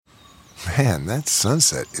Man, that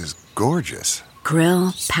sunset is gorgeous.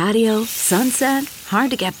 Grill, patio, sunset.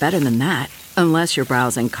 Hard to get better than that. Unless you're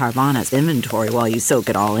browsing Carvana's inventory while you soak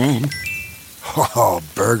it all in. Oh,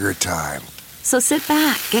 burger time. So sit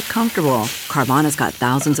back, get comfortable. Carvana's got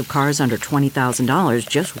thousands of cars under $20,000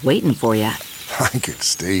 just waiting for you. I could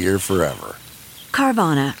stay here forever.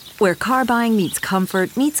 Carvana, where car buying meets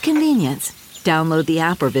comfort meets convenience. Download the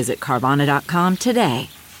app or visit Carvana.com today.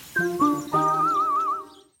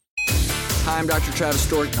 Hi, I'm Dr. Travis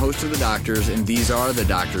Stork, host of The Doctors, and these are The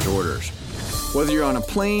Doctor's Orders. Whether you're on a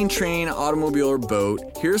plane, train, automobile, or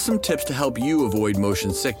boat, here are some tips to help you avoid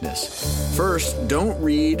motion sickness. First, don't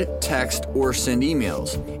read, text, or send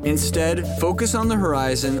emails. Instead, focus on the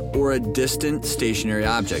horizon or a distant stationary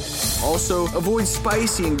object. Also, avoid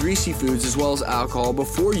spicy and greasy foods as well as alcohol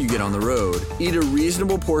before you get on the road. Eat a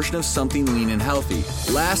reasonable portion of something lean and healthy.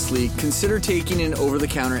 Lastly, consider taking an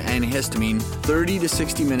over-the-counter antihistamine 30 to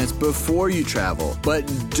 60 minutes before you travel. But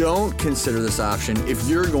don't consider this option if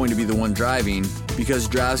you're going to be the one driving, because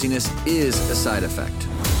drowsiness is a side effect.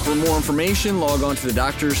 For more information, log on to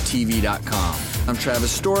thedoctorstv.com. I'm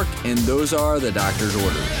Travis Stork, and those are The Doctor's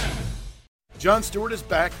Orders. Jon Stewart is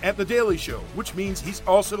back at The Daily Show, which means he's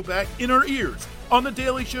also back in our ears on The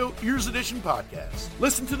Daily Show Ears Edition podcast.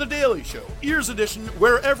 Listen to The Daily Show Ears Edition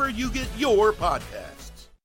wherever you get your podcasts.